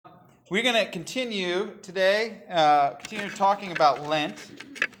We're going to continue today, continue talking about Lent,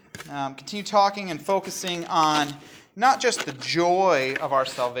 continue talking and focusing on not just the joy of our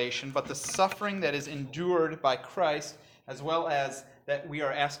salvation, but the suffering that is endured by Christ, as well as that we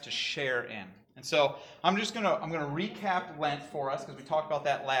are asked to share in. And so I'm going to recap Lent for us because we talked about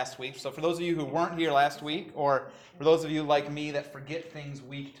that last week. So for those of you who weren't here last week, or for those of you like me that forget things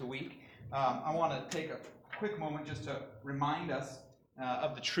week to week, I want to take a quick moment just to remind us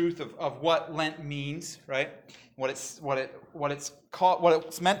of the truth of what Lent means, right? What it's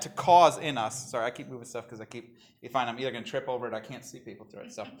meant to cause in us. Sorry, I keep moving stuff because you find I'm either going to trip over it or I can't see people through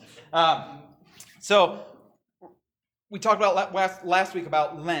it. So we talked about last week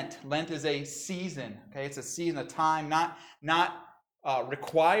about Lent. Lent is a season. Okay, it's a season, a time not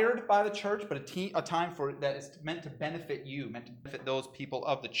required by the church, but a time that is meant to benefit you, meant to benefit those people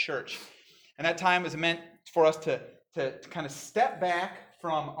of the church. And that time is meant for us to kind of step back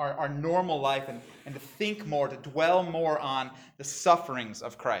from our normal life and to think more, to dwell more on the sufferings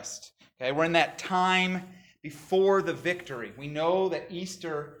of Christ. Okay, we're in that time before the victory. We know that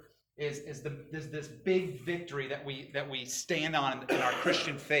Easter is this big victory that we stand on in our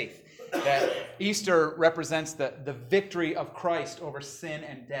Christian faith. That Easter represents the victory of Christ over sin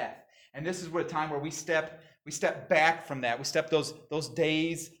and death. And this is a time where we step back from that. We step those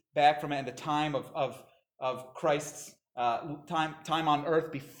days back from it, and the time of Christ's time on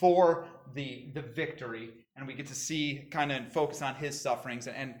earth before the victory, and we get to see kind of focus on his sufferings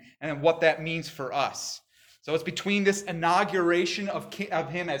and what that means for us. So it's between this inauguration of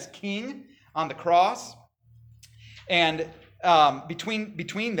him as king on the cross, and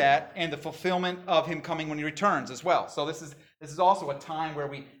between that and the fulfillment of him coming when he returns as well. So this is also a time where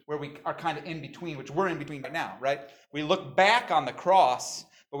we are kind of in between, which we're in between right now, right? We look back on the cross,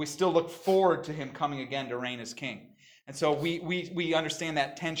 but we still look forward to him coming again to reign as king. And so we understand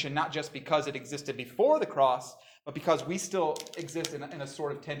that tension, not just because it existed before the cross, but because we still exist in a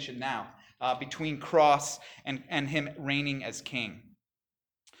sort of tension now between cross and him reigning as king.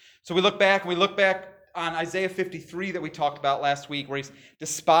 So we look back on Isaiah 53 that we talked about last week, where he's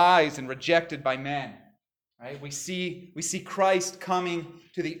despised and rejected by men. Right? We see Christ coming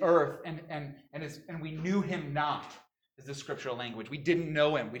to the earth, and we knew him not, is the scriptural language. We didn't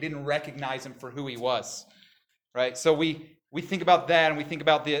know him. We didn't recognize him for who he was. Right? So we think about that, and we think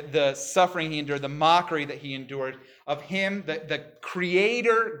about the suffering he endured, the mockery that he endured of him, the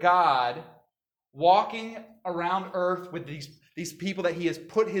creator God, walking around earth with these people that he has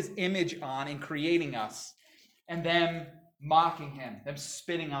put his image on in creating us, and them mocking him, them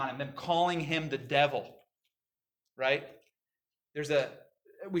spitting on him, them calling him the devil. Right?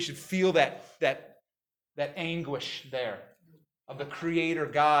 We should feel that anguish there of the creator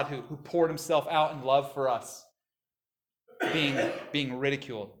God who poured himself out in love for us, being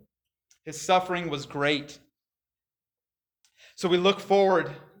ridiculed. His suffering was great. So we look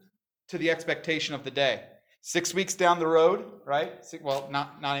forward to the expectation of the day. 6 weeks down the road, right?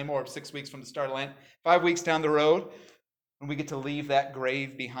 Not anymore, 6 weeks from the start of Lent. 5 weeks down the road, and we get to leave that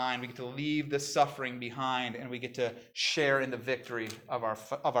grave behind. We get to leave the suffering behind, and we get to share in the victory of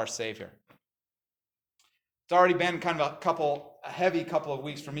our Savior. It's already been kind of a heavy couple of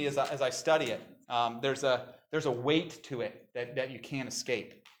weeks for me as I study it. There's a weight to it that you can't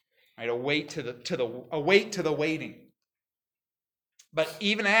escape. Right? A weight to the waiting. But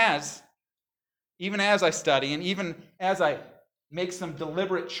even as I study, and even as I make some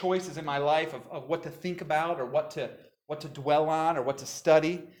deliberate choices in my life of what to think about, or what to dwell on, or what to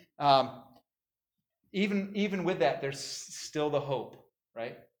study, even with that, there's still the hope,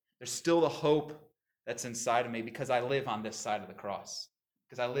 right? There's still the hope that's inside of me because I live on this side of the cross,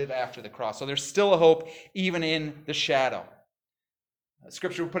 because I live after the cross. So there's still a hope even in the shadow.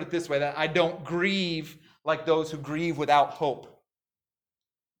 Scripture would put it this way, that I don't grieve like those who grieve without hope.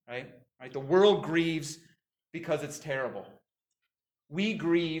 Right? The world grieves because it's terrible. We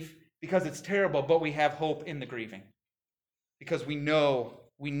grieve because it's terrible, but we have hope in the grieving, because we know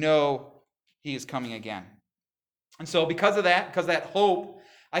he is coming again. And so because of that hope,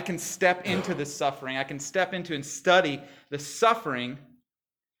 I can step into this suffering. I can step into and study the suffering,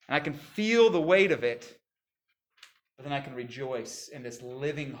 and I can feel the weight of it, but then I can rejoice in this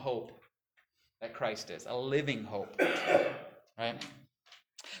living hope that Christ is, a living hope. Right?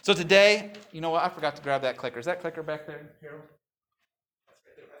 So today, you know what? I forgot to grab that clicker. Is that clicker back there, Harold? That's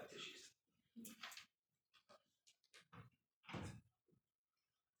right there by the tissues.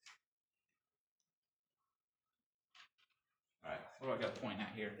 All right. What do I got to point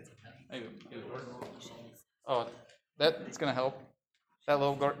at here? Maybe it works. Oh, that's going to help. That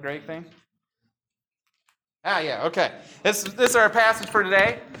little gray thing? Yeah, okay. This is our passage for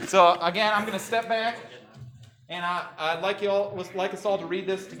today. So again, I'm going to step back, and I'd like us all to read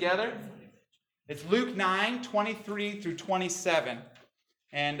this together. It's Luke 9, 23 through 27.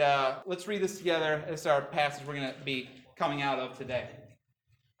 And let's read this together. This is our passage we're going to be coming out of today.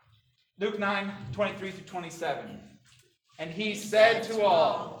 Luke 9, 23 through 27. And he said to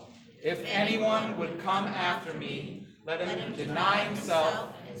all, "If anyone would come after me, let him deny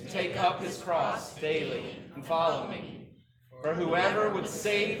himself and take up his cross daily and follow me. For whoever would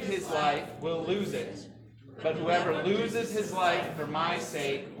save his life will lose it, but whoever loses his life for my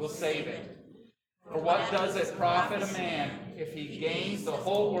sake will save it. For what does it profit a man if he gains the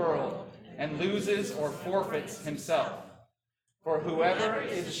whole world and loses or forfeits himself? For whoever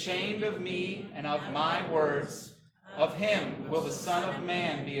is ashamed of me and of my words, of him will the Son of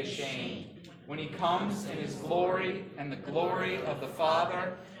Man be ashamed, when he comes in his glory and the glory of the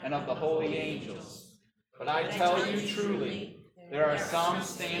Father and of the holy angels. But I tell you truly, there are some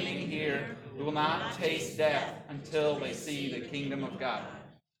standing here who will not taste death until they see the kingdom of God."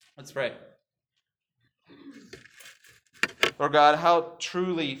 Let's pray. Lord God, how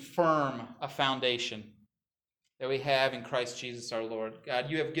truly firm a foundation that we have in Christ Jesus our Lord. God,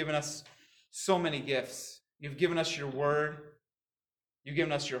 you have given us so many gifts. You've given us your word. You've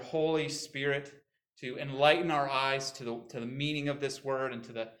given us your Holy Spirit to enlighten our eyes to the meaning of this word and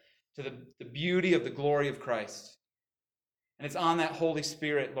to the beauty of the glory of Christ. And it's on that Holy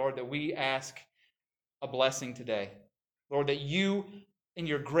Spirit, Lord, that we ask a blessing today. Lord, that you, in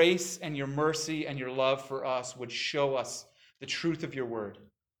your grace and your mercy and your love for us, would show us the truth of your word,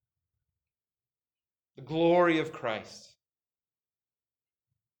 the glory of Christ,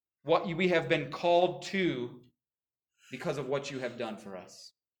 what we have been called to because of what you have done for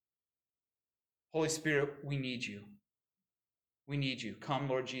us. Holy Spirit, we need you. We need you. Come,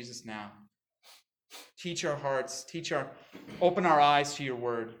 Lord Jesus, now. Teach our hearts, open our eyes to your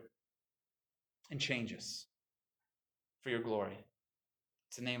word, and change us for your glory.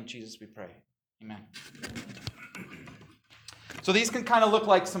 It's in the name of Jesus we pray. Amen. So these can kind of look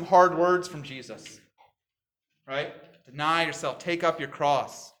like some hard words from Jesus, right? Deny yourself, take up your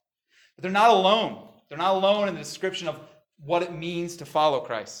cross. But they're not alone. They're not alone in the description of what it means to follow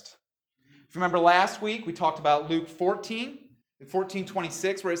Christ. If you remember last week, we talked about Luke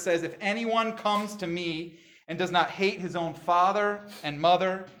 14:26, where it says, "If anyone comes to me and does not hate his own father and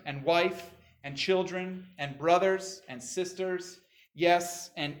mother and wife and children and brothers and sisters,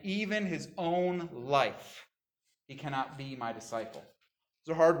 yes, and even his own life, he cannot be my disciple."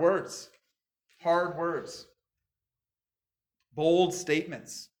 Those are hard words. Hard words. Bold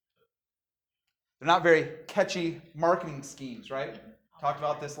statements. They're not very catchy marketing schemes, right? Talked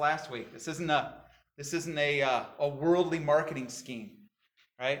about this last week. This isn't a worldly marketing scheme,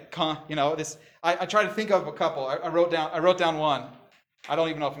 right? I try to think of a couple. I wrote down one. I don't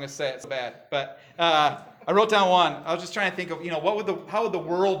even know if I'm going to say it. It's bad, but I wrote down one. I was just trying to think of how would the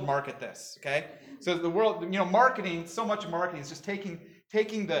world market this? Okay, so the world, marketing. So much of marketing is just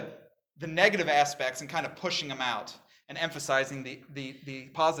taking the negative aspects and kind of pushing them out and emphasizing the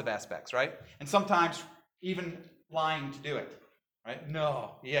positive aspects, right? And sometimes even lying to do it. Right?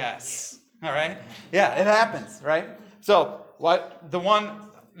 No. Yes. All right? Yeah, it happens, right? So,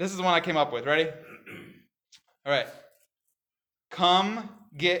 this is the one I came up with. Ready? All right. Come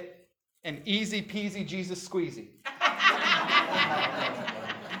get an easy peasy Jesus squeezy.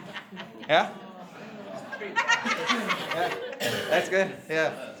 Yeah? Yeah? That's good?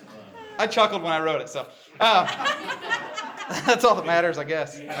 Yeah. I chuckled when I wrote it, so. That's all that matters, I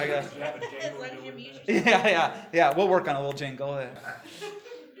guess. Yeah. We'll work on a little jingle.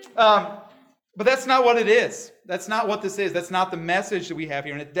 But that's not what it is. That's not what this is. That's not the message that we have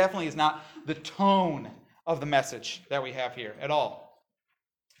here. And it definitely is not the tone of the message that we have here at all.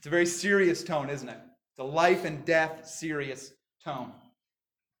 It's a very serious tone, isn't it? It's a life and death serious tone.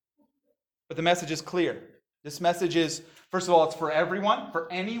 But the message is clear. This message is, first of all, it's for everyone, for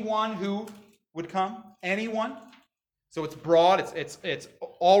anyone who would come. Anyone. So it's broad, it's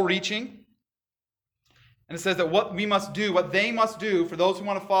all-reaching. And it says that what they must do for those who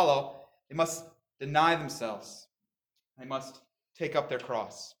want to follow, they must deny themselves. They must take up their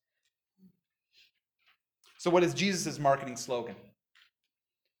cross. So what is Jesus' marketing slogan?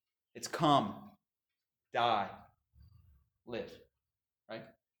 It's come, die, live. Right?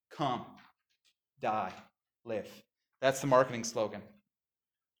 Come, die, live. That's the marketing slogan.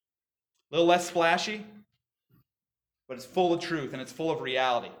 A little less flashy, but it's full of truth and it's full of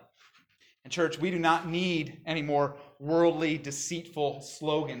reality. And church, we do not need any more worldly, deceitful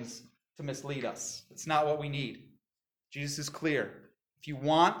slogans to mislead us. It's not what we need. Jesus is clear. If you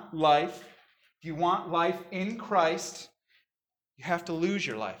want life, If you want life in Christ, you have to lose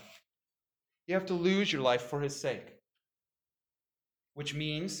your life. You have to lose your life for his sake, which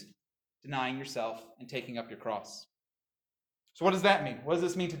means denying yourself and taking up your cross. So what does that mean? What does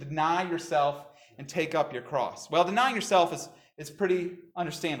this mean to deny yourself and take up your cross? Well, denying yourself is pretty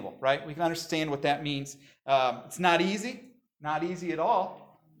understandable, right? We can understand what that means. It's not easy at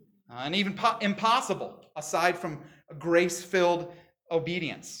all, and even impossible, aside from a grace-filled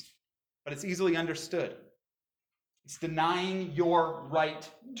obedience. But it's easily understood. It's denying your right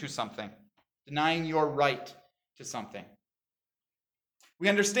to something. Denying your right to something. We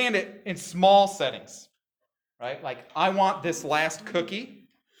understand it in small settings, right? Like, I want this last cookie,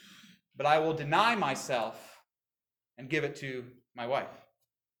 but I will deny myself and give it to my wife,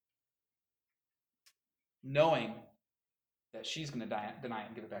 knowing that she's going to deny it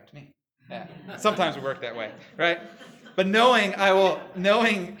and give it back to me. Yeah. Sometimes we work that way, right? But knowing I will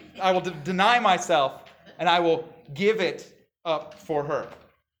deny myself and I will give it up for her.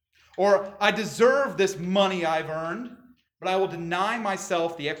 Or I deserve this money I've earned, but I will deny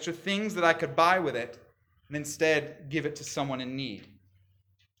myself the extra things that I could buy with it and instead give it to someone in need.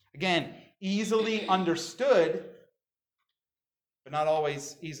 Again, easily understood, but not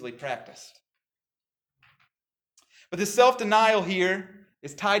always easily practiced. But this self-denial here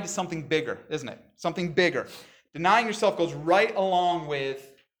is tied to something bigger, isn't it? Something bigger. Denying yourself goes right along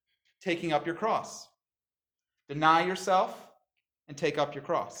with taking up your cross. Deny yourself and take up your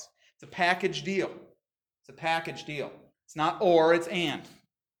cross. It's a package deal. It's a package deal. It's not or, it's and.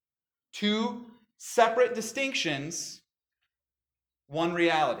 Two separate distinctions, one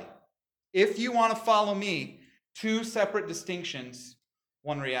reality. If you want to follow me, two separate distinctions,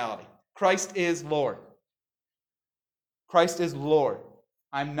 one reality. Christ is Lord. Christ is Lord.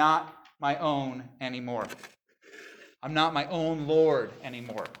 I'm not my own anymore. I'm not my own Lord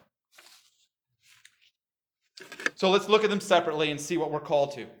anymore. So let's look at them separately and see what we're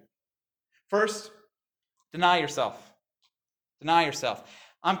called to. First, deny yourself. Deny yourself.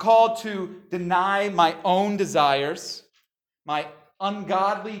 I'm called to deny my own desires, my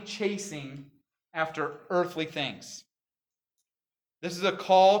ungodly chasing after earthly things. This is a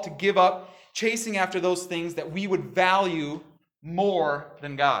call to give up chasing after those things that we would value more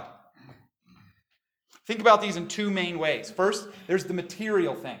than God. Think about these in two main ways. First, there's the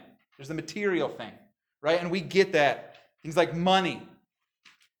material thing. There's the material thing, right? And we get that. Things like money,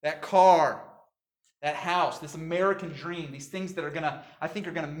 that car, that house, this American dream, these things that I think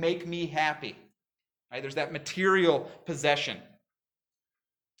are gonna make me happy. Right? There's that material possession.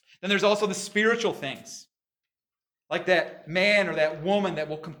 Then there's also the spiritual things, like that man or that woman that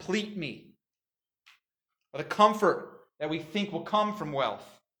will complete me, or the comfort that we think will come from wealth.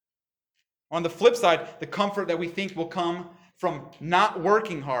 On the flip side, the comfort that we think will come from not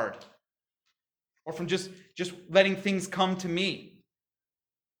working hard, or from just letting things come to me.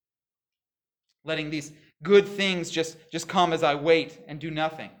 Letting these good things just come as I wait and do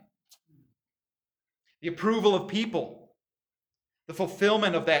nothing. The approval of people. The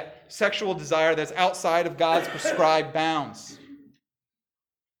fulfillment of that sexual desire that's outside of God's prescribed bounds.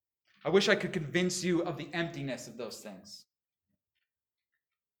 I wish I could convince you of the emptiness of those things.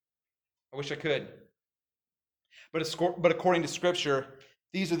 I wish I could. But according to Scripture,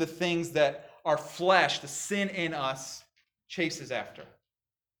 these are the things that our flesh, the sin in us, chases after.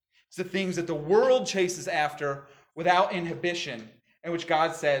 It's the things that the world chases after without inhibition, and which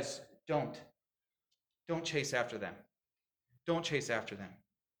God says, don't. Don't chase after them. Don't chase after them.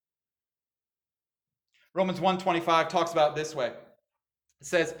 Romans 1:25 talks about it this way. It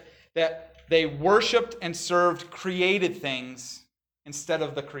says that they worshipped and served created things instead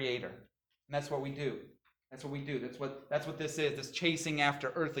of the Creator. And that's what we do. That's what we do. That's what this is, this chasing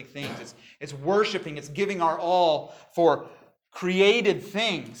after earthly things. It's worshiping, it's giving our all for created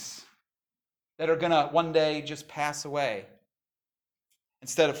things that are going to one day just pass away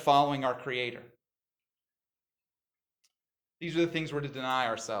instead of following our Creator. These are the things we're to deny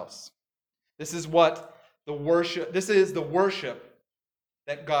ourselves. This is the worship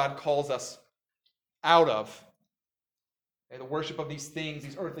that God calls us out of. Okay, the worship of these things,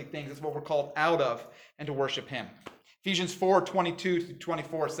 these earthly things, is what we're called out of, and to worship Him. Ephesians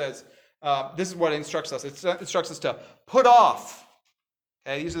 4:22-24 says, this is what it instructs us. It instructs us to put off.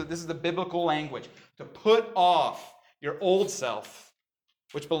 Okay, this is the biblical language. To put off your old self,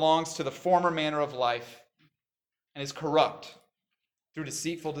 which belongs to the former manner of life and is corrupt through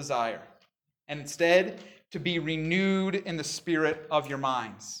deceitful desire, and instead to be renewed in the spirit of your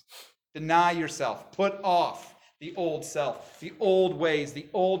minds. Deny yourself. Put off the old self, the old ways, the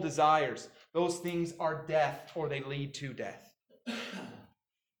old desires. Those things are death, or they lead to death.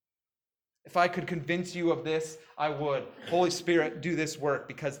 If I could convince you of this, I would. Holy Spirit, do this work,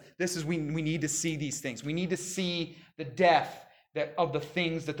 because we need to see these things. We need to see the death of the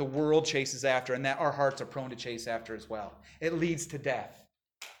things that the world chases after and that our hearts are prone to chase after as well. It leads to death,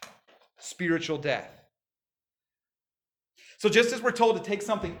 spiritual death. So just as we're told to take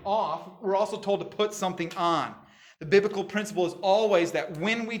something off, we're also told to put something on. The biblical principle is always that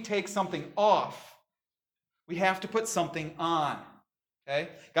when we take something off, we have to put something on. Okay?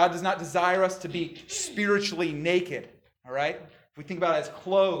 God does not desire us to be spiritually naked. All right? If we think about it as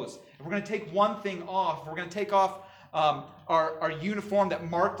clothes, if we're going to take one thing off, if we're going to take off our uniform that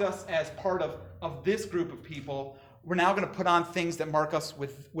marked us as part of this group of people, we're now going to put on things that mark us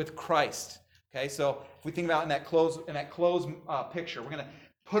with Christ. Okay, so if we think about in that clothes picture, we're going to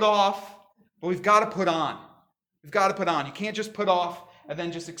put off, but we've got to put on. We've got to put on. You can't just put off and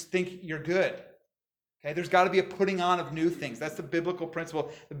then just think you're good. Okay, there's got to be a putting on of new things. That's the biblical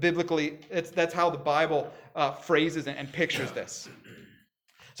principle. That's how the Bible phrases and pictures this.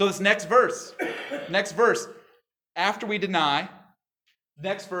 So this next verse, after we deny,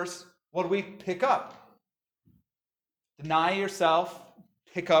 next verse, what do we pick up? Deny yourself,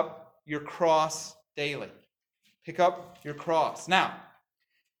 pick up your cross daily. Pick up your cross. Now,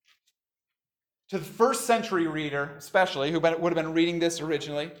 to the first century reader, especially, who would have been reading this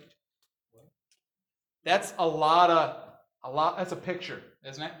originally, that's that's a picture,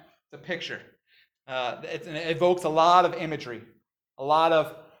 isn't it? It's a picture. It evokes a lot of imagery, a lot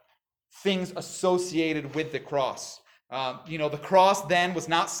of things associated with the cross. The cross then was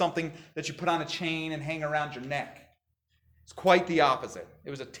not something that you put on a chain and hang around your neck. It's quite the opposite. It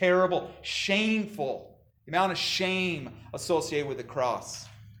was a terrible, shameful, the amount of shame associated with the cross.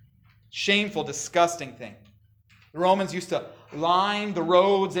 Shameful, disgusting thing. The Romans used to line the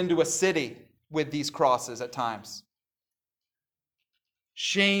roads into a city with these crosses at times.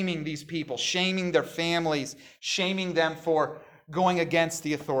 Shaming these people, shaming their families, shaming them for going against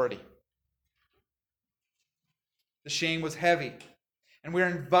the authority. The shame was heavy. And we're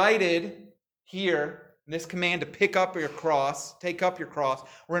invited here, in this command to pick up your cross, take up your cross,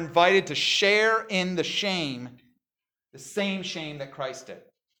 we're invited to share in the shame, the same shame that Christ did.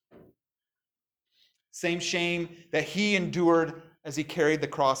 Same shame that he endured as he carried the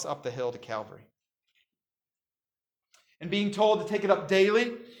cross up the hill to Calvary. And being told to take it up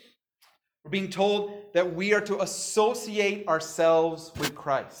daily, we're being told that we are to associate ourselves with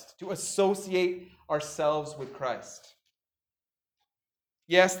Christ. To associate ourselves with Christ.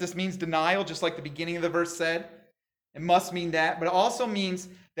 Yes, this means denial, just like the beginning of the verse said. It must mean that. But it also means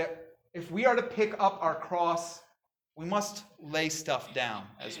that if we are to pick up our cross, we must lay stuff down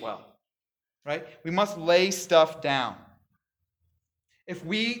as well. Right? We must lay stuff down. If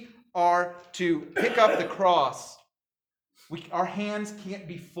we are to pick up the cross, our hands can't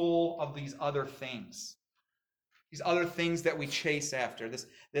be full of these other things. These other things that we chase after,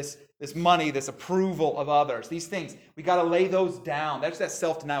 this money, this approval of others, these things. We got to lay those down. That's that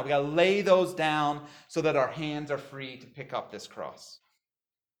self-denial. We got to lay those down so that our hands are free to pick up this cross.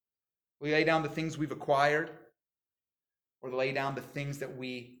 We lay down the things we've acquired, or lay down the things that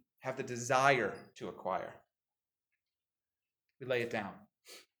we have the desire to acquire. We lay it down.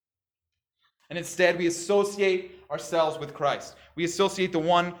 And instead, we associate ourselves with Christ. We associate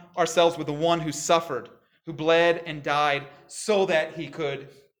ourselves with the one who suffered, who bled and died so that he could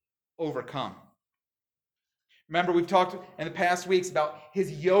overcome. Remember, we've talked in the past weeks about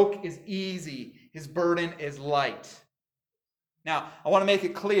his yoke is easy, his burden is light. Now, I want to make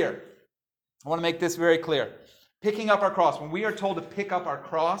it clear. I want to make this very clear. Picking up our cross. When we are told to pick up our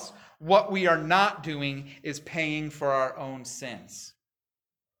cross, what we are not doing is paying for our own sins.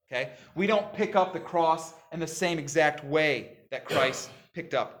 Okay? We don't pick up the cross in the same exact way that Christ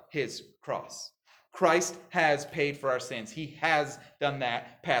picked up his cross. Christ has paid for our sins. He has done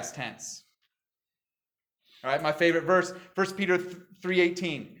that, past tense. All right, my favorite verse, 1 Peter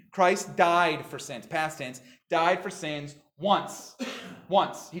 3:18. Christ died for sins, past tense, died for sins once.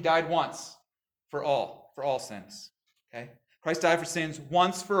 Once. He died once for all sins. Okay? Christ died for sins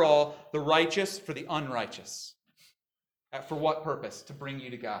once for all, the righteous for the unrighteous. For what purpose? To bring you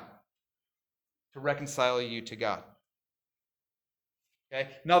to God. To reconcile you to God. Okay?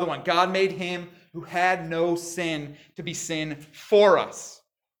 Another one. God made him who had no sin to be sin for us.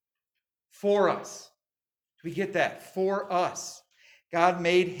 For us. Do we get that? For us. God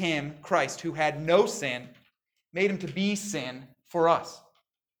made him, Christ, who had no sin, made him to be sin for us.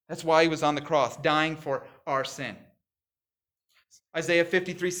 That's why he was on the cross, dying for our sin. Isaiah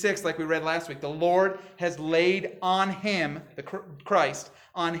 53:6, like we read last week, the Lord has laid on him, the Christ,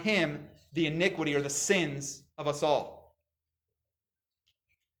 on him the iniquity or the sins of us all.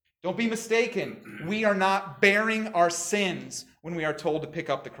 Don't be mistaken. We are not bearing our sins when we are told to pick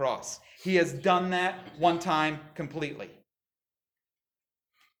up the cross. He has done that one time completely.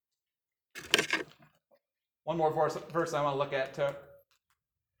 One more verse I want to look at to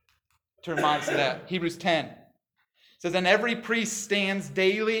remind us of that. Hebrews 10 says, "And every priest stands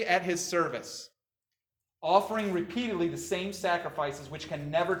daily at his service, offering repeatedly the same sacrifices which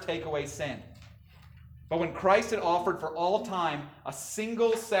can never take away sin. But when Christ had offered for all time a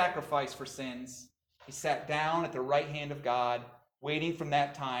single sacrifice for sins, he sat down at the right hand of God, waiting from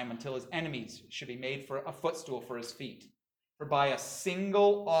that time until his enemies should be made for a footstool for his feet. For by a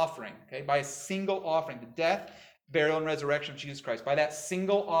single offering, the death, burial, and resurrection of Jesus Christ, by that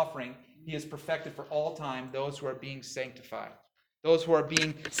single offering, he has perfected for all time those who are being sanctified, those who are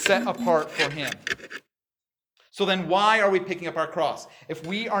being set apart for him." So then why are we picking up our cross? If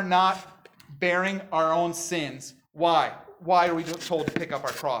we are not bearing our own sins, why? Why are we told to pick up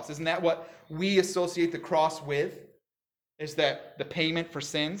our cross? Isn't that what we associate the cross with? Is that the payment for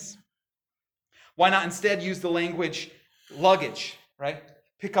sins? Why not instead use the language luggage, right?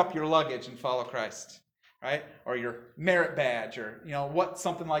 Pick up your luggage and follow Christ, right? Or your merit badge, or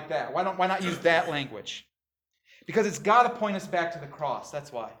something like that. Why not use that language? Because it's got to point us back to the cross.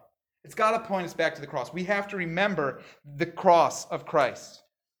 That's why. It's got to point us back to the cross. We have to remember the cross of Christ.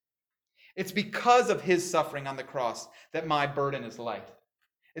 It's because of his suffering on the cross that my burden is light.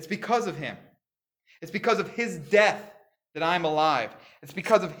 It's because of him. It's because of his death that I'm alive. It's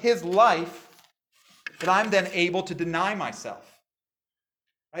because of his life that I'm then able to deny myself.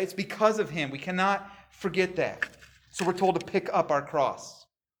 Right? It's because of him. We cannot forget that. So we're told to pick up our cross.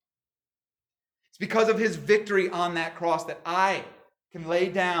 It's because of his victory on that cross that I can lay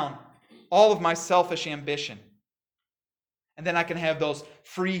down all of my selfish ambition. And then I can have those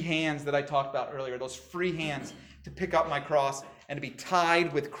free hands that I talked about earlier, those free hands to pick up my cross and to be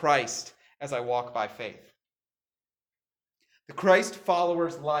tied with Christ as I walk by faith. The Christ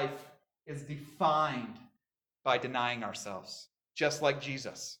follower's life is defined by denying ourselves, just like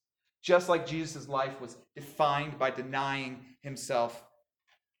Jesus. Just like Jesus' life was defined by denying himself.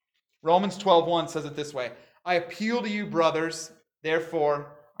 Romans 12:1 says it this way: "I appeal to you, brothers,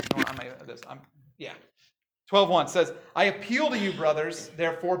 therefore..." 12:1 says, "I appeal to you, brothers,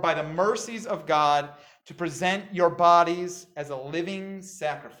 therefore, by the mercies of God, to present your bodies as a living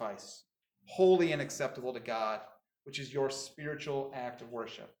sacrifice, holy and acceptable to God, which is your spiritual act of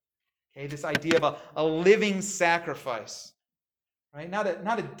worship." Okay, this idea of a living sacrifice, right? Not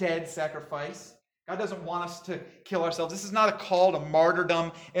a dead sacrifice. God doesn't want us to kill ourselves. This is not a call to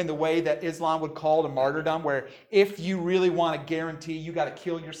martyrdom in the way that Islam would call to martyrdom, where if you really want to guarantee you got to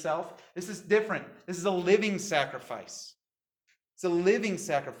kill yourself. This is different. This is a living sacrifice. It's a living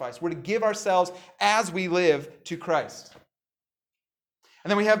sacrifice. We're to give ourselves as we live to Christ. And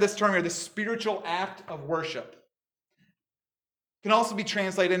then we have this term here, the spiritual act of worship. It can also be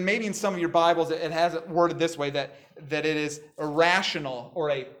translated, and maybe in some of your Bibles it has it worded this way, that it is a rational or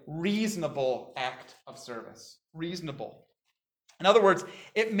a reasonable act of service. Reasonable. In other words,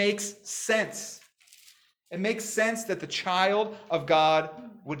 it makes sense. It makes sense that the child of God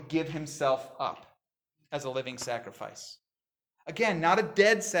would give himself up as a living sacrifice. Again, not a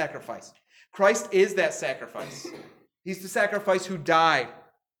dead sacrifice. Christ is that sacrifice. He's the sacrifice who died,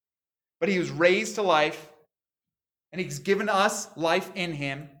 but he was raised to life. And he's given us life in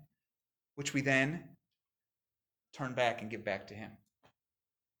him, which we then turn back and give back to him.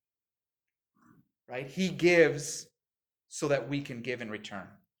 Right? He gives so that we can give in return.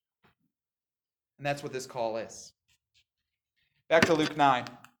 And that's what this call is. Back to Luke 9.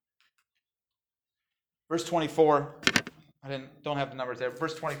 Verse 24. I don't have the numbers there.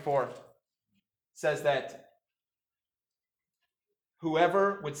 Verse 24 says that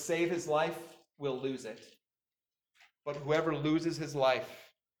whoever would save his life will lose it. But whoever loses his life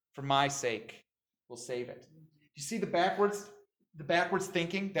for my sake will save it. You see the backwards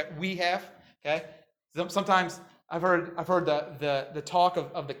thinking that we have? Okay? Sometimes I've heard the talk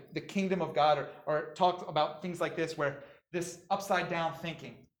of the kingdom of God or talk about things like this, where this upside down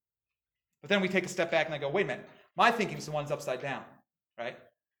thinking. But then we take a step back and I go, wait a minute, my thinking's the one's upside down, right?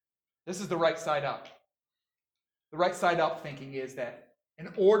 This is the right side up. The right side up thinking is that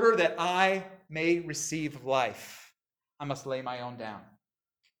in order that I may receive life, I must lay my own down.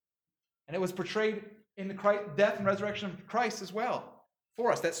 And it was portrayed in the death and resurrection of Christ as well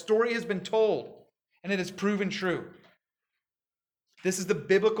for us. That story has been told, and it is proven true. This is the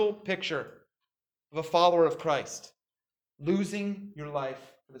biblical picture of a follower of Christ, losing your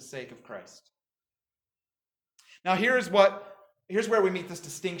life for the sake of Christ. Now, here's where we meet this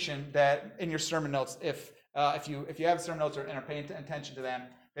distinction that in your sermon notes, if you have sermon notes and are paying attention to them,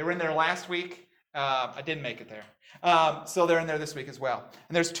 They were in there last week. I didn't make it there. So they're in there this week as well.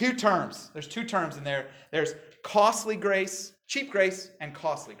 And there's two terms. There's two terms in there. There's costly grace, cheap grace, and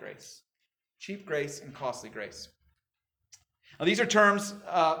costly grace. Cheap grace and costly grace. Now, these are terms,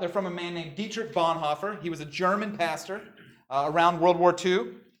 they're from a man named Dietrich Bonhoeffer. He was a German pastor around World War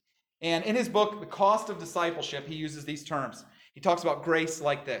II. And in his book, The Cost of Discipleship, he uses these terms. He talks about grace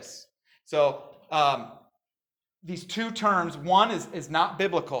like this. So these two terms, one is not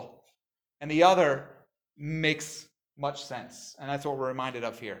biblical, and the other makes much sense. And that's what we're reminded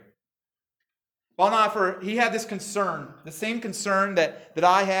of here. Bonhoeffer, he had this concern, the same concern that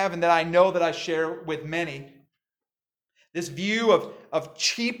I have and that I know that I share with many. This view of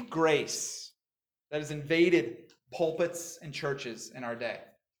cheap grace that has invaded pulpits and churches in our day.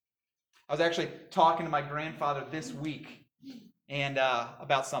 I was actually talking to my grandfather this week and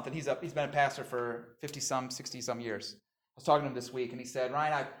about something. He's been a pastor for 50-some, 60-some years. I was talking to him this week, and he said,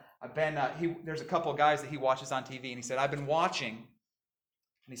 Ryan, I've been, there's a couple of guys that he watches on TV, and he said, I've been watching.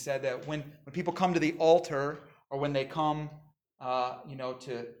 And he said that when people come to the altar or when they come, to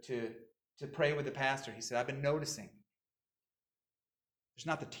pray with the pastor, he said, I've been noticing there's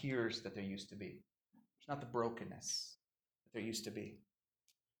not the tears that there used to be. There's not the brokenness that there used to be.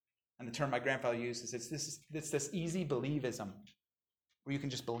 And the term my grandfather uses, it's this easy believism where you can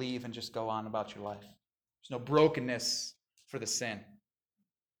just believe and just go on about your life. There's no brokenness for the sin.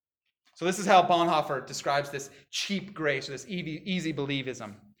 So this is how Bonhoeffer describes this cheap grace, or this easy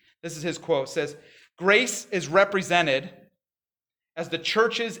believism. This is his quote. It says, grace is represented as the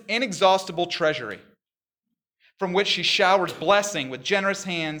church's inexhaustible treasury, from which she showers blessing with generous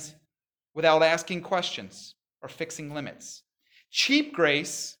hands without asking questions or fixing limits. Cheap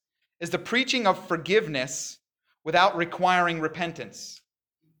grace is the preaching of forgiveness without requiring repentance,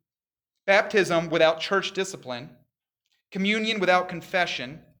 baptism without church discipline, communion without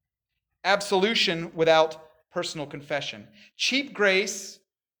confession, absolution without personal confession. Cheap grace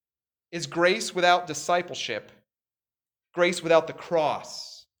is grace without discipleship, grace without the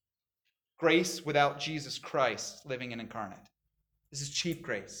cross, grace without Jesus Christ living and incarnate. This is cheap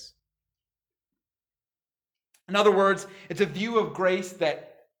grace. In other words, it's a view of grace that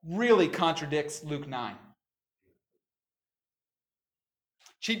really contradicts Luke 9.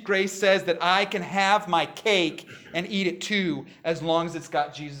 Cheap grace says that I can have my cake and eat it too, as long as it's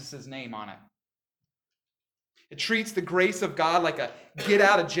got Jesus' name on it. It treats the grace of God like a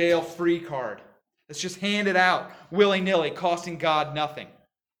get-out-of-jail-free card. It's just handed out willy-nilly, costing God nothing.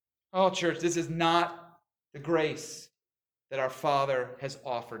 Oh, church, this is not the grace that our Father has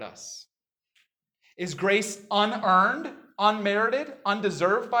offered us. Is grace unearned, unmerited,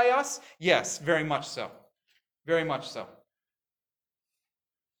 undeserved by us? Yes, very much so. Very much so.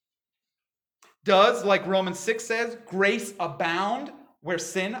 Does, like Romans 6 says, grace abound where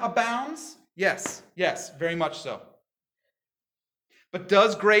sin abounds? Yes, very much so. But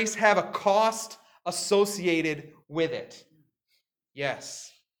does grace have a cost associated with it?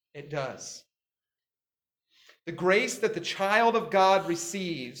 Yes, it does. The grace that the child of God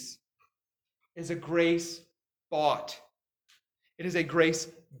receives is a grace bought. It is a grace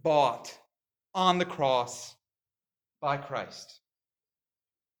bought on the cross by Christ.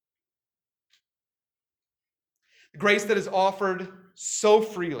 The grace that is offered so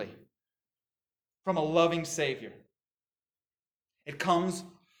freely from a loving Savior. It comes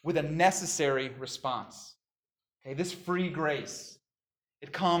with a necessary response. Okay, this free grace,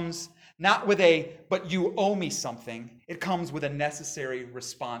 it comes not with a, but you owe me something. It comes with a necessary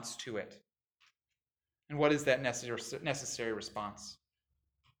response to it. And what is that necessary response?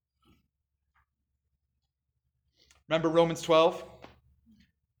 Remember Romans 12?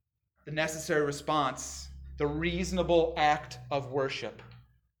 The necessary response, the reasonable act of worship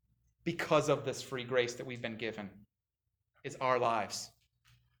because of this free grace that we've been given, is our lives.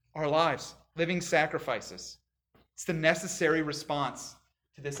 Our lives, living sacrifices. It's the necessary response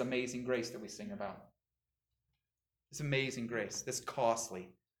to this amazing grace that we sing about. This amazing grace, this costly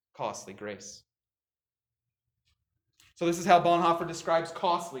grace. So this is how Bonhoeffer describes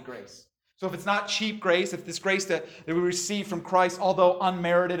costly grace. So if it's not cheap grace, if this grace that we receive from Christ, although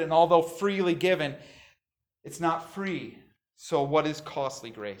unmerited and although freely given, it's not free. So what is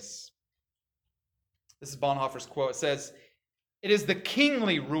costly grace? This is Bonhoeffer's quote. It says, "It is the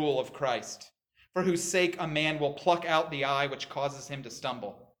kingly rule of Christ, for whose sake a man will pluck out the eye which causes him to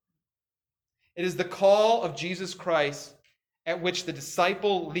stumble. It is the call of Jesus Christ at which the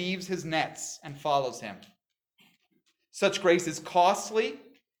disciple leaves his nets and follows him. Such grace is costly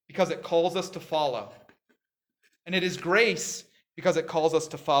because it calls us to follow. And it is grace because it calls us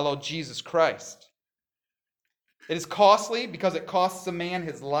to follow Jesus Christ. It is costly because it costs a man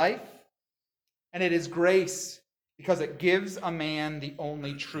his life. And it is grace because it gives a man the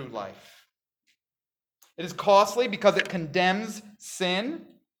only true life. It is costly because it condemns sin.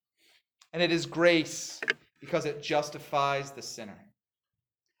 And it is grace because it justifies the sinner.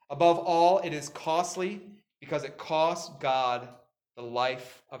 Above all, it is costly because it cost God the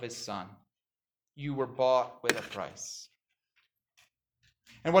life of his Son. You were bought with a price.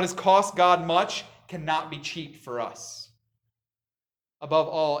 And what has cost God much cannot be cheap for us. Above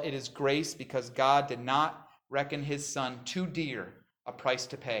all, it is grace because God did not reckon his Son too dear a price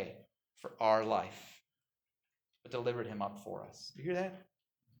to pay for our life, but delivered him up for us. You hear that?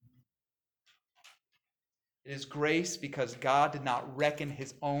 It is grace because God did not reckon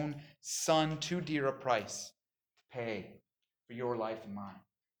his own Son too dear a price to pay for your life and mine,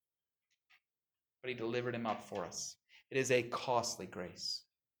 but he delivered him up for us. It is a costly grace.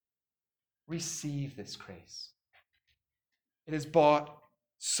 Receive this grace. It is bought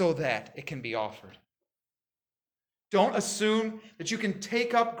so that it can be offered. Don't assume that you can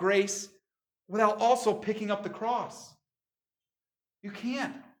take up grace without also picking up the cross. You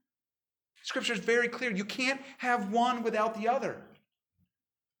can't. Scripture is very clear. You can't have one without the other.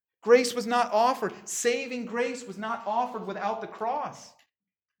 Grace was not offered. Saving grace was not offered without the cross.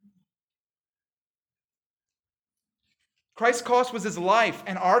 Christ's cost was his life,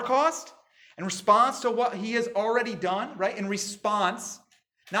 and our cost, in response to what he has already done, right? In response,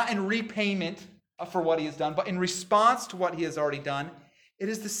 not in repayment for what he has done, but in response to what he has already done, it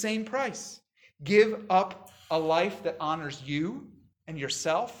is the same price. Give up a life that honors you and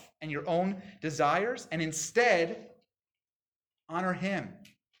yourself and your own desires, and instead honor him,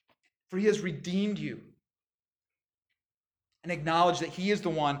 for he has redeemed you. And acknowledge that he is the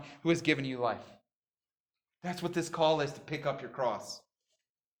one who has given you life. That's what this call is, to pick up your cross.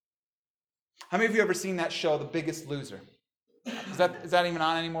 How many of you ever seen that show, The Biggest Loser? Is that even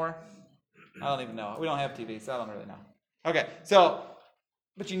on anymore? I don't even know. We don't have TV, so I don't really know. Okay, so,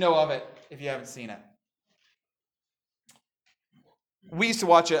 but you know of it if you haven't seen it. We used to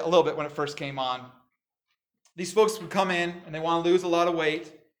watch it a little bit when it first came on. These folks would come in and they want to lose a lot of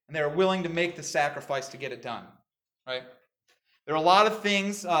weight, and they're willing to make the sacrifice to get it done, right? There are a lot of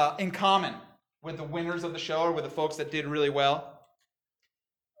things in common with the winners of the show or with the folks that did really well.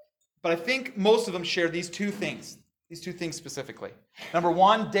 But I think most of them share these two things specifically. Number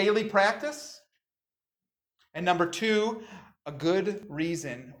one, daily practice. And number two, a good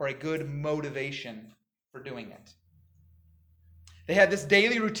reason or a good motivation for doing it. They had this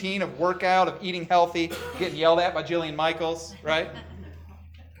daily routine of workout, of eating healthy, getting yelled at by Jillian Michaels, right?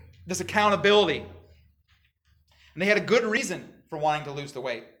 This accountability. And they had a good reason for wanting to lose the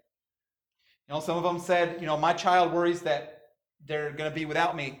weight. You know, some of them said, my child worries that they're going to be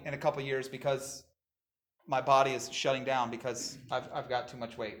without me in a couple years because my body is shutting down because I've got too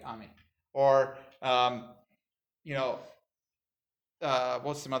much weight on me. Or,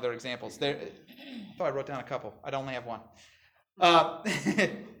 what's some other examples? I thought I wrote down a couple. I'd only have one.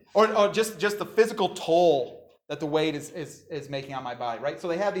 Or just the physical toll that the weight is making on my body, right? So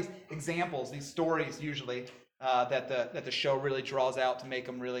they have these examples, these stories usually that the show really draws out to make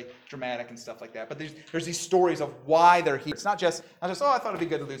them really dramatic and stuff like that. But there's these stories of why they're here. It's not just I thought it'd be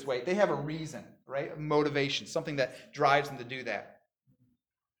good to lose weight. They have a reason, right? A motivation, something that drives them to do that.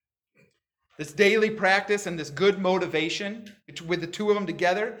 This daily practice and this good motivation, with the two of them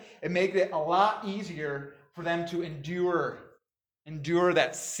together, it makes it a lot easier for them to endure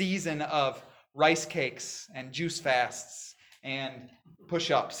that season of rice cakes and juice fasts and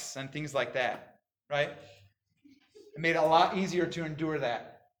push-ups and things like that, right? It made it a lot easier to endure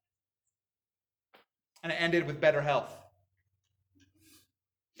that. And it ended with better health.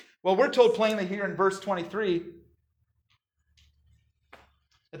 Well, we're told plainly here in verse 23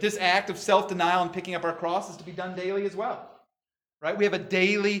 that this act of self-denial and picking up our cross is to be done daily as well. Right?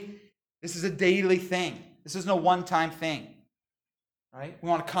 This is a daily thing. This is no one-time thing. Right? We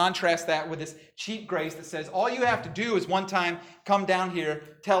want to contrast that with this cheap grace that says all you have to do is one time come down here,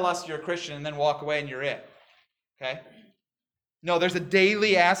 tell us you're a Christian, and then walk away and you're it. Okay? No, there's a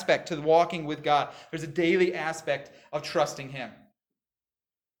daily aspect to walking with God. There's a daily aspect of trusting him.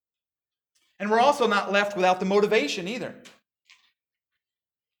 And we're also not left without the motivation either.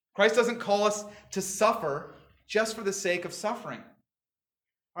 Christ doesn't call us to suffer just for the sake of suffering.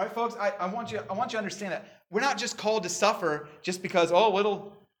 All right, folks, I want you to understand that. We're not just called to suffer just because,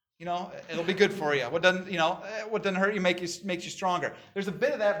 it'll be good for you. What doesn't hurt you makes you stronger. There's a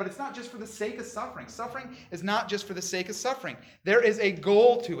bit of that, but it's not just for the sake of suffering. Suffering is not just for the sake of suffering. There is a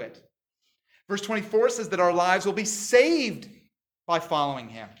goal to it. Verse 24 says that our lives will be saved by following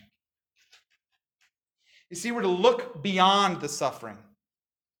him. You see, we're to look beyond the suffering.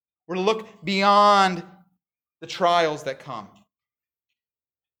 We're to look beyond the trials that come.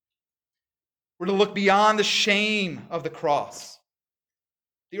 We're to look beyond the shame of the cross,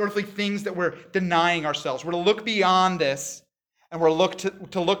 the earthly things that we're denying ourselves. We're to look beyond this, and we're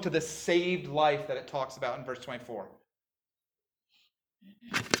to look to the saved life that it talks about in verse 24.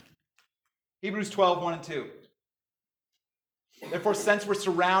 Hebrews 12, 1 and 2. Therefore, since we're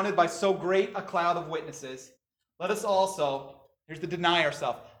surrounded by so great a cloud of witnesses, let us also, here's the deny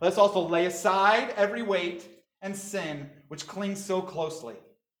ourselves, let us also lay aside every weight and sin which clings so closely,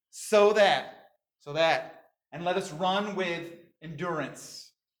 so that, and let us run with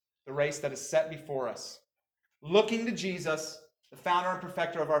endurance the race that is set before us, looking to Jesus, the founder and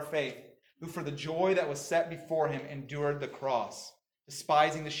perfecter of our faith, who for the joy that was set before him endured the cross,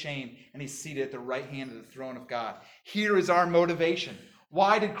 despising the shame, and he's seated at the right hand of the throne of God. Here is our motivation.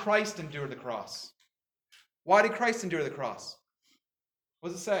 Why did Christ endure the cross? Why did Christ endure the cross? What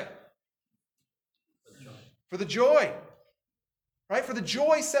does it say? For the joy. Right? For the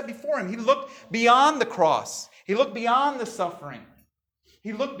joy set before him. He looked beyond the cross. He looked beyond the suffering.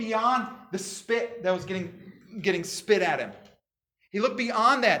 He looked beyond the spit that was getting spit at him. He looked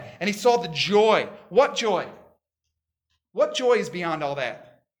beyond that, and he saw the joy. What joy? What joy is beyond all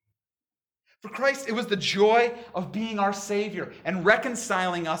that? For Christ, it was the joy of being our Savior and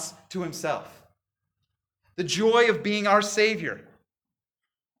reconciling us to himself. The joy of being our Savior.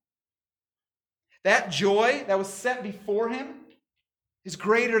 That joy that was set before him is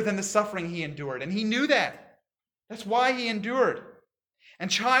greater than the suffering he endured. And he knew that. That's why he endured. And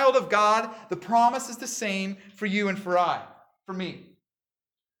child of God, the promise is the same for you and for me.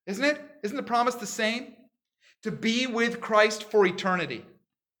 Isn't it? Isn't the promise the same? To be with Christ for eternity.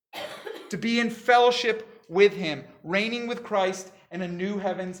 To be in fellowship with him, reigning with Christ in a new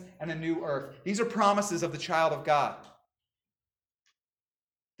heavens and a new earth. These are promises of the child of God.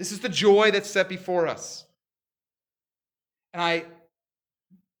 This is the joy that's set before us. And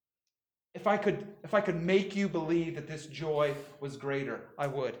if I could make you believe that this joy was greater, I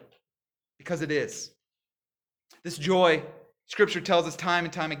would. Because it is. This joy, Scripture tells us time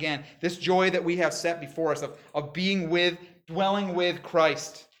and time again, this joy that we have set before us of dwelling with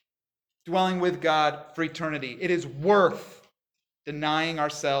Christ, dwelling with God for eternity. It is worth denying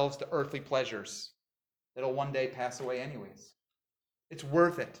ourselves to earthly pleasures that'll one day pass away anyways. It's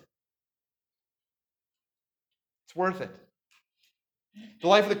worth it. It's worth it. The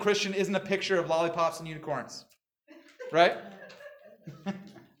life of the Christian isn't a picture of lollipops and unicorns. Right?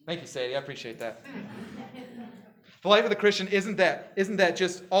 Thank you, Sadie. I appreciate that. The life of the Christian isn't that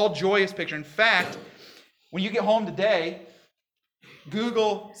just all joyous picture. In fact, when you get home today,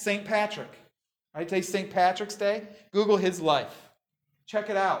 Google St. Patrick. Right? Today's St. Patrick's Day. Google his life. Check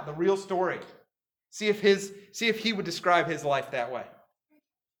it out, the real story. See if he would describe his life that way.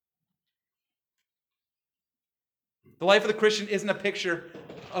 The life of the Christian isn't a picture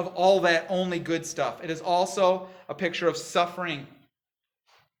of all that only good stuff. It is also a picture of suffering.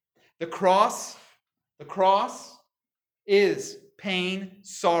 The cross is pain,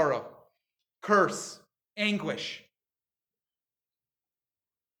 sorrow, curse, anguish.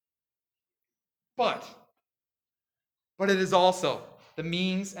 But it is also the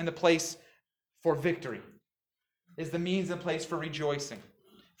means and the place for victory. It is the means and place for rejoicing,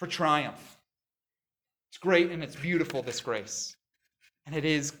 for triumph. It's great and it's beautiful, this grace. And it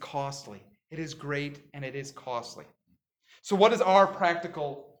is costly. It is great and it is costly. So what is our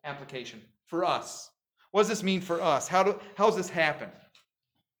practical application for us? What does this mean for us? How does this happen?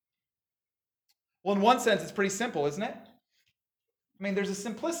 Well, in one sense, it's pretty simple, isn't it? I mean, there's a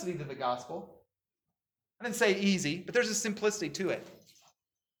simplicity to the gospel. I didn't say easy, but there's a simplicity to it.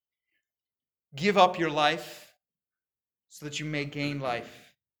 Give up your life so that you may gain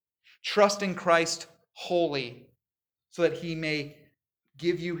life. Trust in Christ wholly so that he may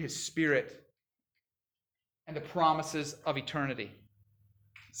give you his Spirit and the promises of eternity.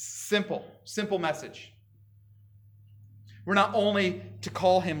 Simple message. We're not only to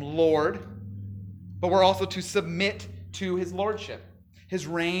call him Lord, but we're also to submit to his lordship, his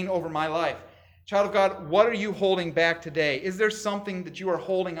reign over my life. Child of God, what are you holding back today? Is there something that you are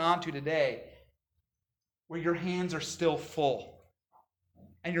holding on to today where your hands are still full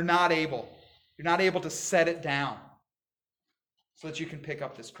and you're not able to set it down so that you can pick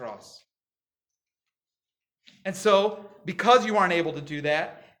up this cross? And so, because you aren't able to do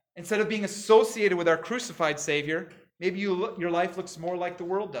that, instead of being associated with our crucified Savior, maybe your life looks more like the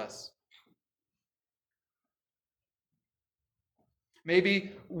world does.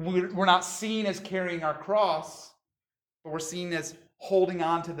 Maybe we're not seen as carrying our cross, but we're seen as holding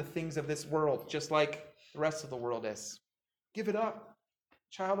on to the things of this world, just like the rest of the world is. Give it up.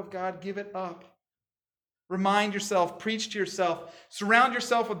 Child of God, give it up. Remind yourself, preach to yourself, surround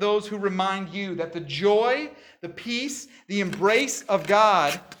yourself with those who remind you that the joy, the peace, the embrace of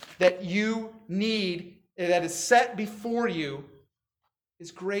God that you need, that is set before you,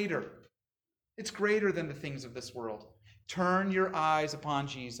 is greater. It's greater than the things of this world. Turn your eyes upon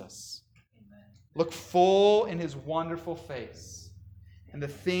Jesus. Amen. Look full in his wonderful face, and the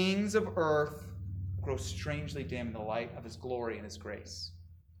things of earth grow strangely dim in the light of his glory and his grace.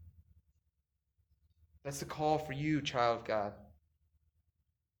 That's the call for you, child of God.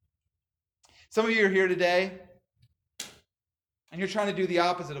 Some of you are here today, and you're trying to do the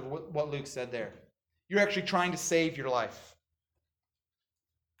opposite of what Luke said there. You're actually trying to save your life.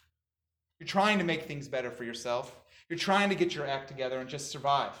 You're trying to make things better for yourself. You're trying to get your act together and just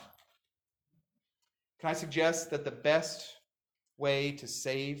survive. Can I suggest that the best way to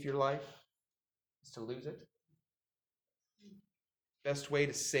save your life is to lose it? Best way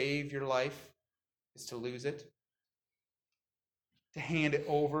to save your life is to lose it. To hand it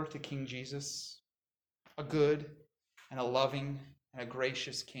over to King Jesus, a good and a loving and a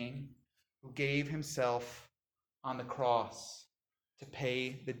gracious King who gave himself on the cross to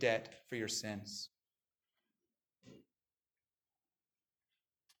pay the debt for your sins.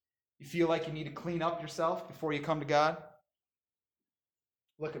 You feel like you need to clean up yourself before you come to God?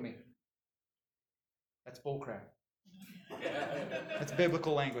 Look at me. That's bullcrap. That's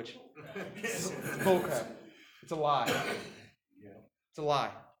biblical language. It's bullcrap. It's a lie. It's a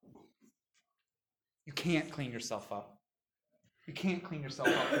lie. You can't clean yourself up. You can't clean yourself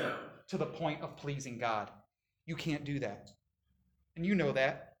up to the point of pleasing God. You can't do that. And you know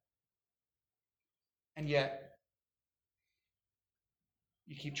that. And yet,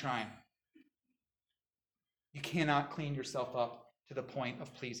 you keep trying. You cannot clean yourself up to the point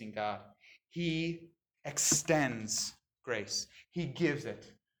of pleasing God. He extends grace. He gives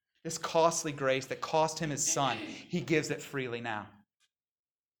it. This costly grace that cost him his son, he gives it freely now.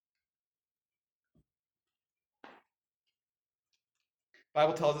 The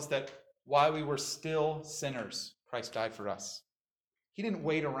Bible tells us that while we were still sinners, Christ died for us. He didn't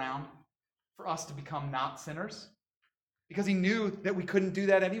wait around for us to become not sinners because he knew that we couldn't do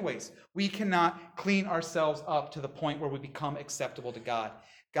that anyways. We cannot clean ourselves up to the point where we become acceptable to God.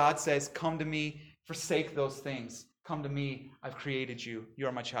 God says, come to me, forsake those things. Come to me, I've created you. You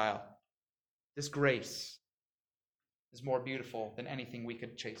are my child. This grace is more beautiful than anything we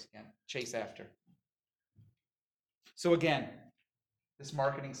could chase after. So again, this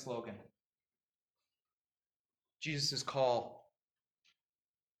marketing slogan, Jesus' call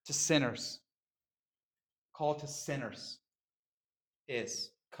to sinners,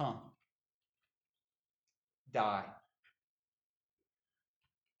 is come, die,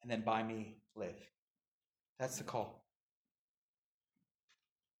 and then by me live. That's the call.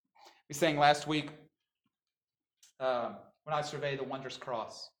 We sang last week, when I survey the wondrous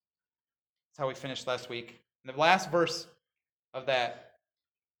cross. That's how we finished last week. And the last verse of that,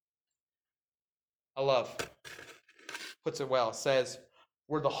 I love, puts it well. It says,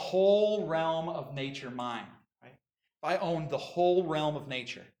 were the whole realm of nature mine, right? If I owned the whole realm of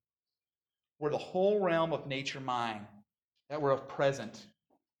nature, were the whole realm of nature mine, that were of present,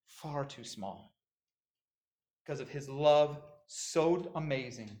 far too small. Because of his love so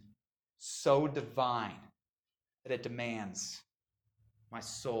amazing, so divine, that it demands my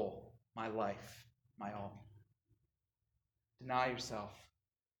soul, my life, my all. Deny yourself.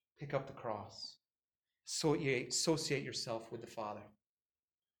 Pick up the cross. Associate yourself with the Father.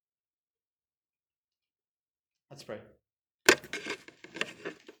 Let's pray.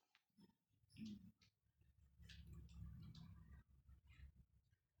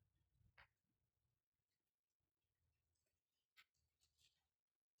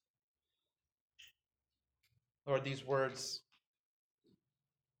 Lord, these words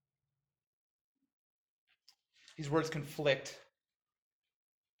conflict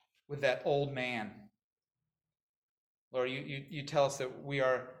with that old man. Lord, you tell us that we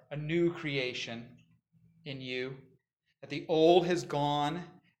are a new creation in you, that the old has gone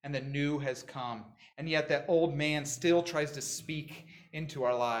and the new has come. And yet that old man still tries to speak into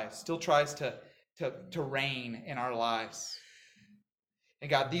our lives, still tries to reign in our lives. And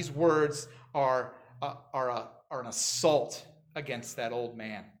God, these words are an assault against that old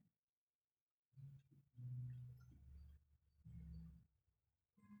man.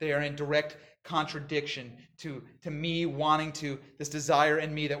 They are in direct contradiction to me wanting to, this desire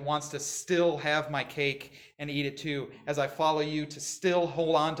in me that wants to still have my cake and eat it too, as I follow you, to still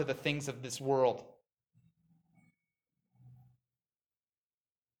hold on to the things of this world.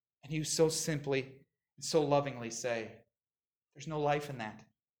 And you so simply and so lovingly say, there's no life in that.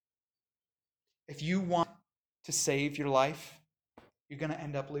 If you want to save your life, you're going to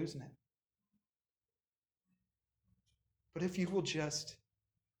end up losing it. But if you will just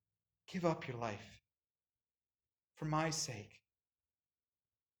give up your life for my sake,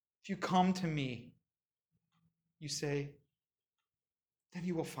 if you come to me, you say, then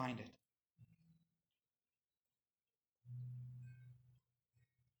you will find it.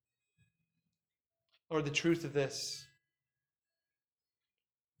 Lord, the truth of this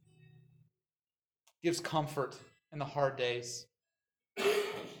gives comfort in the hard days.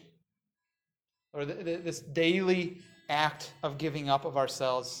 Or this daily act of giving up of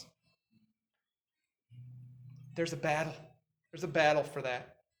ourselves. There's a battle. There's a battle for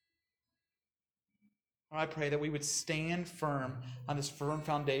that. I pray that we would stand firm on this firm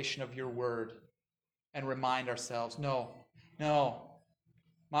foundation of your word and remind ourselves, no,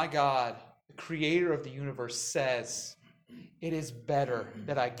 my God, the creator of the universe, says it is better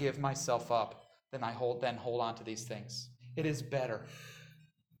that I give myself up than hold on to these things. It is better.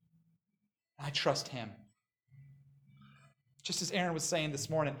 I trust him. Just as Aaron was saying this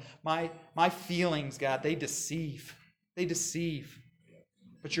morning, my feelings, God, they deceive. They deceive.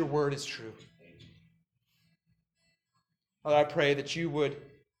 But your word is true. Father, I pray that you would,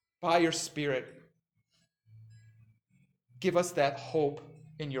 by your Spirit, give us that hope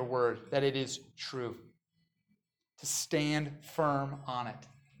in your word, that it is true. To stand firm on it.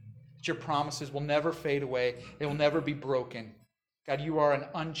 That your promises will never fade away. They will never be broken. God, you are an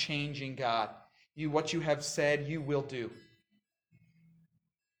unchanging God. What you have said, you will do.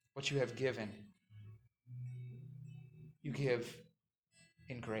 What you have given, you give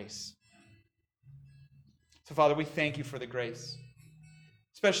in grace. So, Father, we thank you for the grace.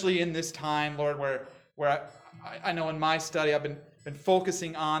 Especially in this time, Lord, where I know in my study I've been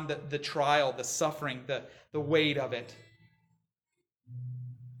focusing on the trial, the suffering, the weight of it.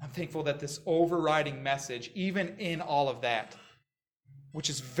 I'm thankful that this overriding message, even in all of that, which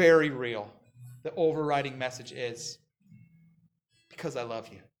is very real, the overriding message is, because I love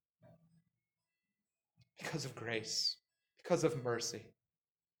you. Because of grace. Because of mercy.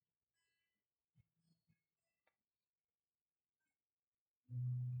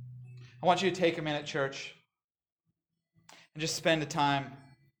 I want you to take a minute, church, and just spend a time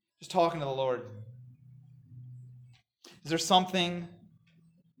just talking to the Lord. Is there something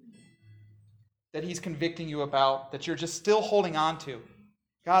that he's convicting you about that you're just still holding on to?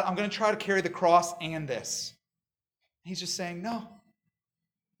 God, I'm going to try to carry the cross and this. And he's just saying, no.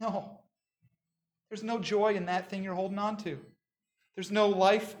 There's no joy in that thing you're holding on to. There's no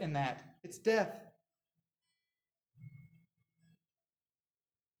life in that. It's death.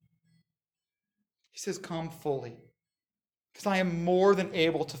 He says, come fully, because I am more than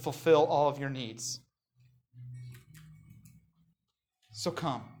able to fulfill all of your needs. So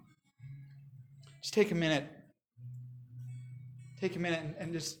come. Just take a minute. Take a minute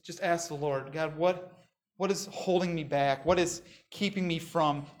and just ask the Lord, God, what is holding me back? What is keeping me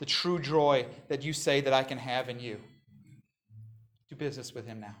from the true joy that you say that I can have in you? Do business with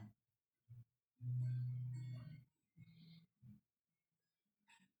him now.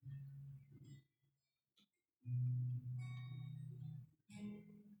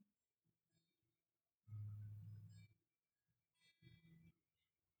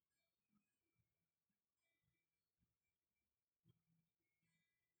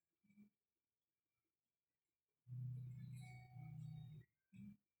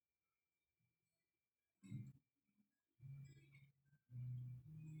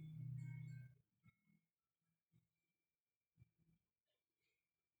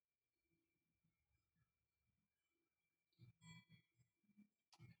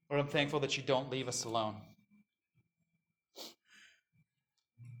 Lord, I'm thankful that you don't leave us alone.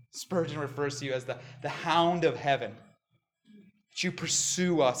 Spurgeon refers to you as the hound of heaven. That you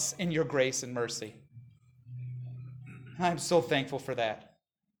pursue us in your grace and mercy. And I'm so thankful for that.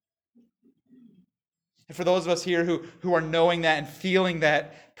 And for those of us here who are knowing that and feeling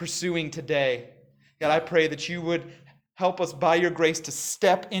that pursuing today, God, I pray that you would help us by your grace to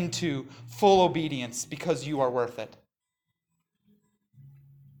step into full obedience because you are worth it.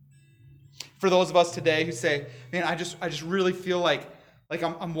 For those of us today who say, man, I just really feel like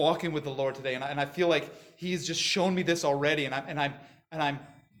I'm walking with the Lord today, and I feel like He's just shown me this already, and I'm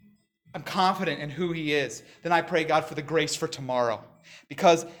confident in who He is. Then I pray, God, for the grace for tomorrow,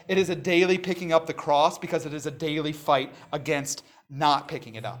 because it is a daily picking up the cross, because it is a daily fight against not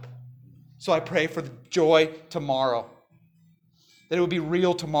picking it up. So I pray for the joy tomorrow, that it would be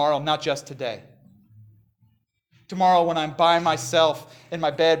real tomorrow, not just today. Tomorrow when I'm by myself in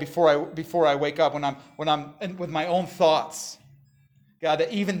my bed before I wake up, when I'm with my own thoughts, God,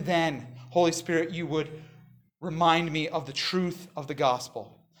 that even then, Holy Spirit, you would remind me of the truth of the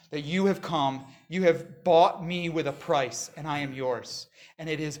gospel. That you have come, you have bought me with a price, and I am yours. And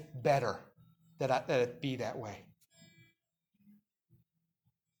it is better that it be that way.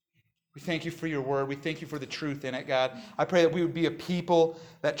 We thank you for your word. We thank you for the truth in it, God. I pray that we would be a people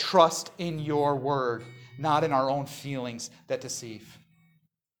that trust in your word, not in our own feelings that deceive.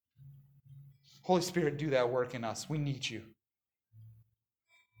 Holy Spirit, do that work in us. We need you.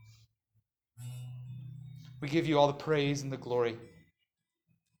 We give you all the praise and the glory,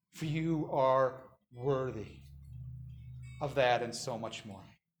 for you are worthy of that and so much more.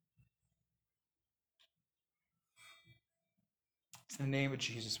 It's in the name of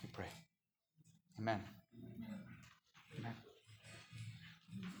Jesus we pray. Amen. Amen.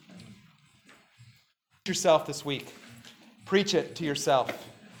 Yourself this week. Preach it to yourself.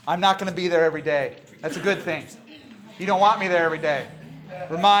 I'm not going to be there every day. That's a good thing. You don't want me there every day.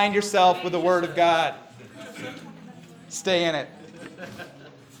 Remind yourself with the Word of God. Stay in it.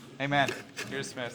 Amen. Here's Smith.